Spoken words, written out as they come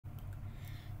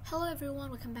Hello everyone,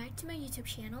 welcome back to my YouTube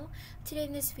channel. Today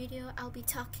in this video, I'll be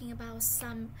talking about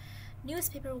some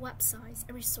newspaper websites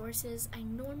and resources I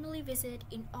normally visit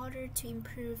in order to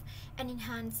improve and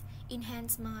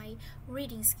enhance my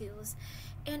reading skills.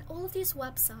 And all of these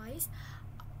websites,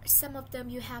 some of them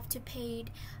you have to pay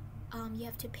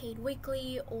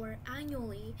weekly or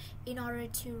annually in order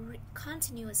to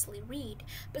continuously read,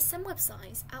 but some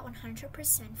websites are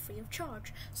 100% free of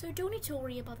charge, so you don't need to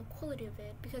worry about the quality of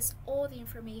it because all the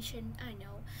information I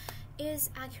know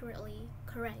is accurately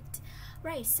correct.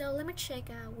 Right, so let me check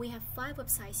out. We have 5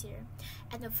 websites here,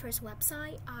 and the first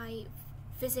website, I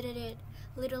visited it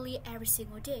literally every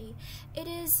single day. It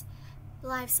is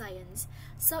Life Science.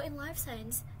 So in Life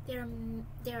Science, there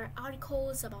are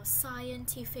articles about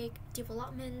scientific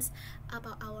developments,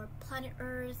 about our planet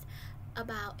Earth,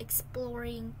 about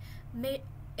exploring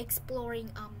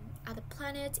other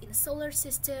planets in the solar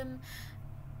system,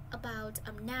 about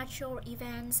natural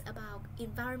events, about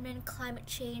environment, climate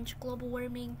change, global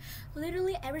warming.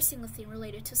 Literally every single thing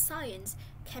related to science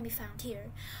can be found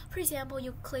here. For example,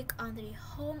 you click on the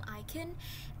home icon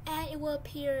and it will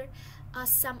appear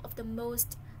some of the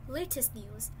most latest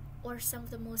news or some of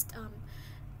the most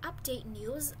update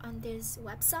news on this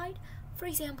website. For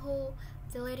example,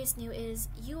 the latest news is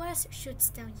US shoots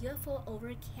down UFO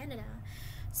over Canada.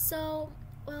 So,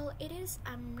 well,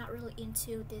 I'm not really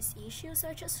into this issue, so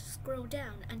I just scroll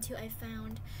down until I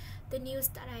found the news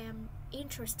that I am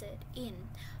interested in.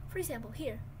 For example,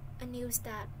 here, a news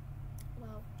that,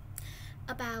 well,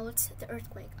 about the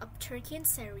earthquake of Turkey and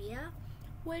Syria,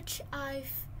 which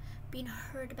I've been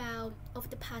heard about over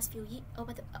the past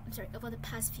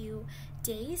few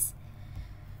days.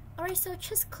 Alright, so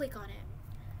just click on it.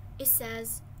 It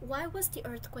says, why was the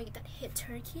earthquake that hit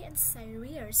Turkey and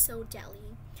Syria so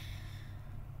deadly?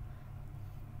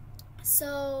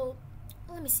 So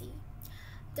let me see.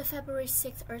 The February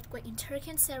 6th earthquake in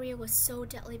Turkey and Syria was so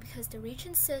deadly because the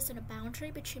region sits on a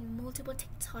boundary between multiple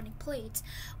tectonic plates,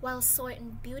 while soil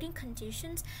and building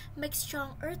conditions make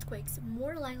strong earthquakes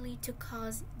more likely to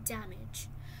cause damage.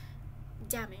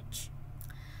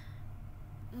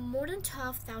 More than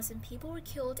 12,000 people were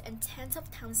killed and tens of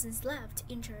thousands left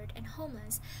injured and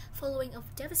homeless following a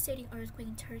devastating earthquake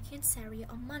in Turkey and Syria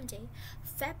on Monday,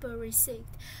 February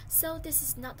 6th. So this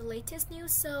is not the latest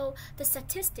news, so the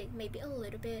statistic may be a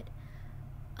little bit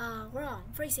wrong.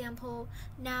 For example,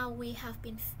 now we have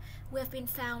been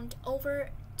found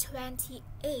over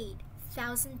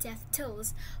 28,000 death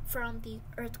tolls from the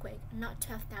earthquake, not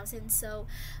 12,000. So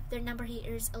the number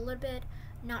here is a little bit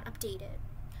not updated.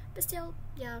 But still,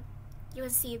 yeah, you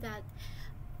can see that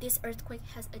this earthquake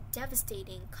has a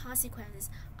devastating consequence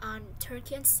on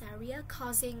Turkey and Syria,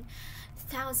 causing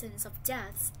thousands of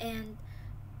deaths, and,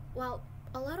 well,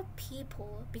 a lot of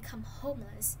people become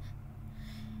homeless,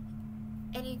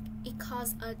 and it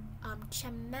caused a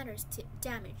tremendous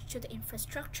damage to the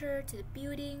infrastructure, to the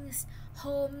buildings,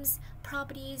 homes,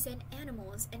 properties, and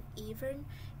animals, and even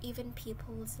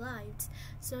people's lives.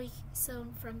 So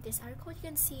from this article, you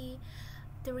can see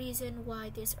the reason why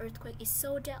this earthquake is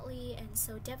so deadly and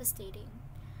so devastating.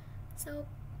 So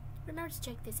remember to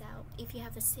check this out if you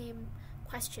have the same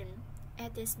question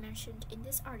as this mentioned in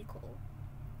this article.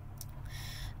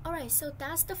 Alright, so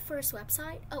that's the first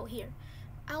website. Oh, here.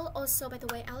 I'll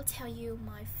tell you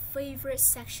my favorite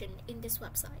section in this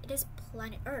website. It is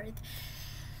Planet Earth.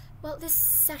 Well, this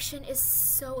section is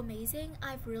so amazing.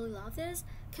 I really love this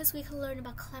because we can learn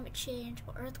about climate change,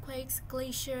 about earthquakes,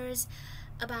 glaciers,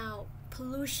 about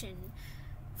pollution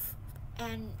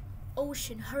and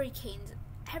ocean, hurricanes,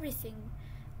 everything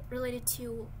related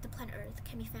to the planet Earth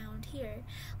can be found here.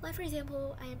 Like, for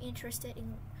example, I am interested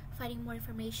in finding more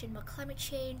information about climate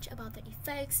change, about the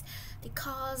effects, the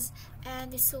cause,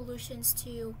 and the solutions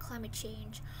to climate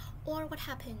change, or what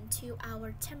happened to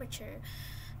our temperature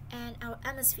and our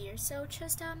atmosphere. So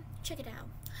just check it out.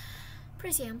 For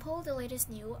example, the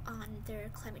latest news on their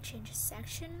climate change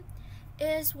section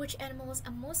is which animals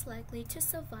are most likely to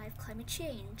survive climate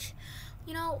change.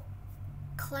 You know,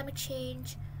 climate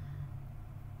change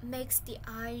makes the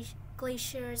ice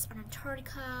glaciers on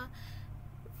Antarctica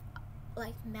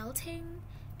like melting,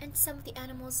 and some of the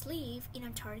animals live in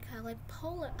Antarctica, like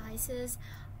polar ices,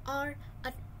 are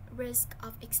at risk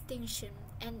of extinction,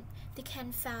 and they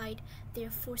can find their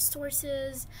food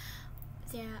sources,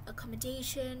 their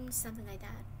accommodation, something like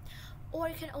that. Or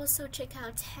you can also check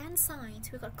out 10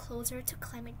 signs we got closer to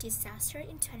climate disaster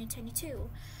in 2022.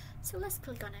 So let's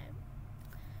click on it.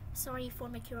 Sorry for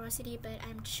my curiosity, but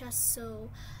I'm just so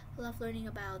love learning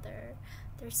about their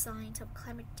signs of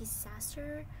climate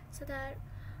disaster, so that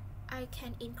I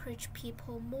can encourage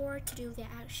people more to do their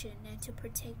action and to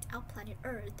protect our planet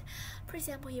Earth. For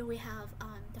example, here we have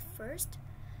the first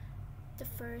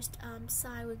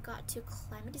sign we got to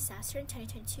climate disaster in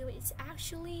 2022. It's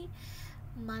actually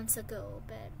months ago,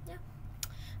 but yeah.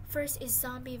 First is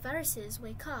zombie viruses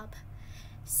wake up.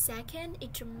 Second, a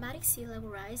dramatic sea level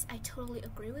rise. I totally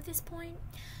agree with this point.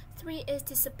 3 is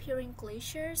disappearing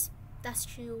glaciers. That's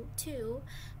true too.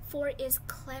 4 is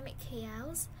climate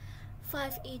chaos.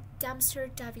 5 is dumpster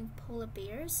diving polar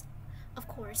bears. Of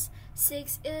course.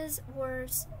 6 is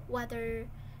worse weather,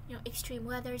 extreme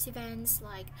weather events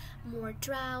like more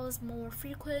droughts, more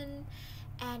frequent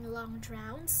and long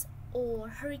droughts, or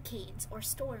hurricanes or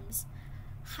storms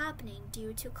happening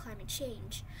due to climate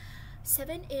change.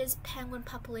 7 is penguin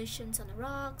populations on the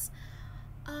rocks.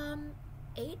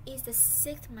 8 is the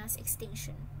 6th mass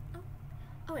extinction.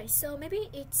 Alright, so maybe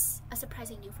it's a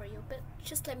surprising news for you, but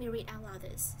just let me read out loud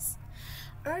this.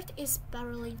 Earth is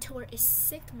barreling toward its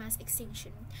 6th mass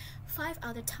extinction. 5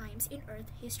 other times in Earth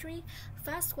history,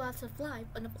 vast swaths of life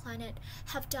on the planet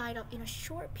have died off in a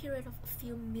short period of a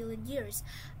few million years.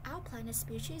 Our planet's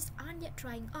species aren't yet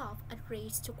drying off at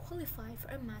rates to qualify for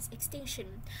a mass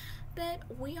extinction, but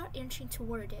we are inching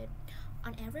toward it.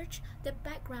 On average, the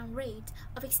background rate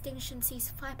of extinction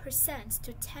sees 5%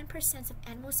 to 10% of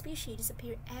animal species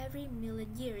disappear every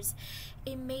million years.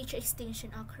 A major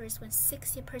extinction occurs when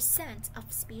 60%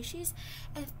 of species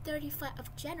and 35%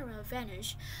 of genera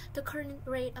vanish. The current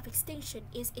rate of extinction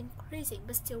is increasing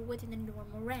but still within the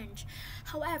normal range.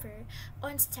 However,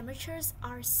 Earth's temperatures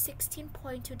are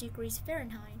 16.2 degrees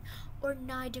Fahrenheit or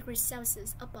 9 degrees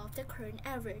Celsius above the current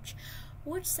average,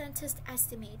 which scientists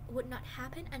estimate would not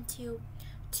happen until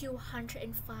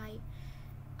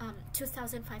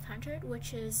 2500,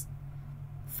 which is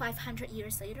 500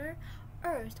 years later.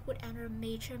 Earth would enter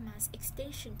major mass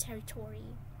extinction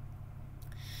territory.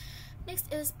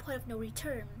 Next is point of no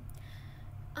return.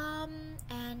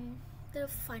 And the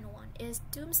final one is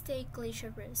doomsday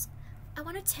glacier risk. I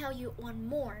want to tell you one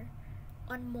more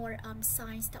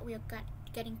signs that we are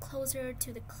getting closer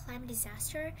to the climate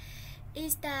disaster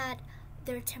is that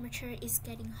their temperature is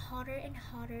getting hotter and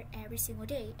hotter every single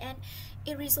day, and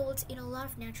it results in a lot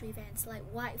of natural events like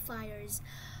wildfires,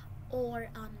 or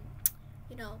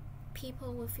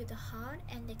people will feel the hot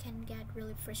and they can get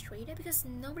really frustrated because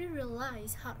nobody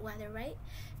realizes hot weather, right?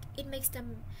 It makes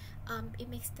them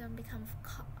become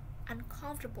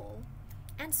uncomfortable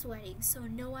and sweating, so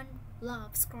no one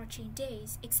loves scorching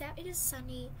days except it is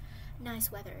sunny,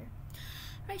 nice weather.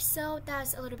 Right, so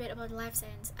that's a little bit about life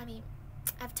science.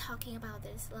 I've talking about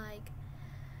this like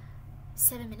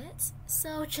 7 minutes,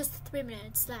 so just 3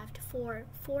 minutes left for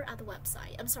 4 other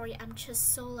websites. I'm sorry, I'm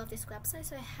just so love this website,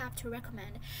 so I have to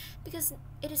recommend because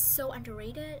it is so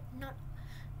underrated. Not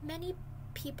many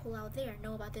people out there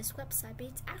know about this website, but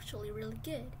it's actually really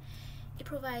good. It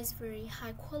provides very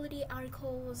high quality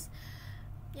articles.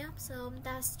 Yeah, so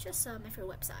that's just my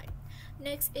favorite website.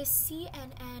 Next is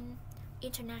CNN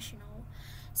International.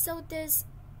 So this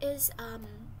is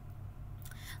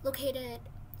located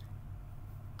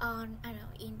on,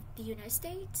 in the United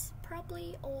States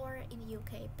probably, or in the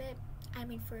UK, but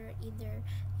for either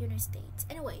United States.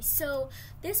 Anyway, so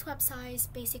this website is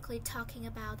basically talking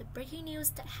about the breaking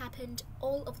news that happened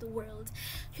all over the world.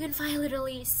 You can find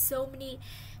literally so many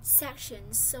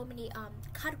sections, so many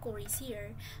categories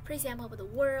here. For example, about the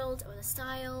world or the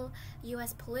style,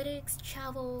 US politics,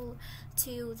 travel,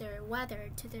 to their weather,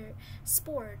 to their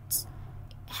sports,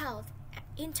 health,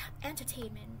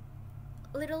 entertainment.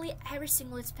 Literally every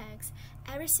single aspect,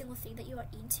 every single thing that you are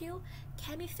into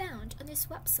can be found on this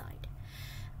website.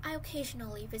 I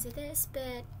occasionally visit this,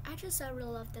 but I just really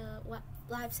love the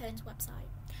Life Science website.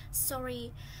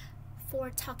 Sorry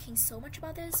for talking so much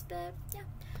about this, but yeah.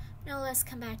 Now let's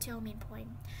come back to our main point.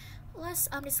 Let's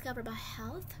discover about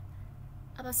health,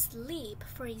 about sleep,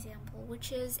 for example,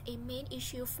 which is a main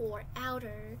issue for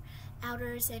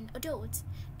elders and adults,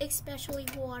 especially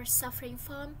who are suffering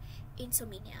from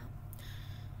insomnia.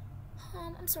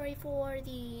 I'm sorry for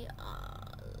the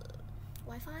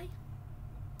Wi-Fi.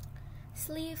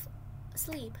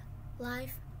 Sleep,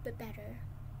 life, but better.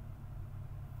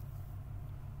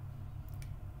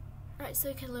 Alright, so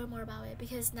you can learn more about it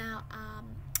because now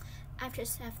I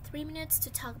just have 3 minutes to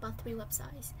talk about 3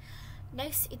 websites.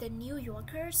 Next is the New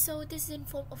Yorker. So this is in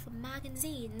form of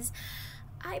magazines.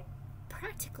 I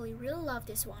practically really love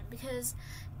this one because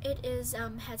it is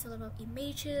has a lot of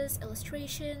images,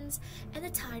 illustrations, and the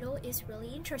title is really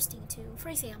interesting too. For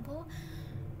example,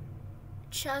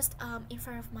 just in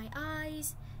front of my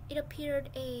eyes, it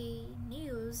appeared a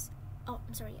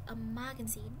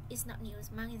magazine. It's not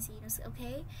news, magazine,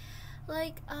 okay?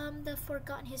 like the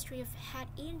forgotten history of head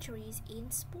injuries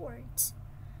in sports,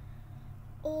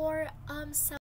 or some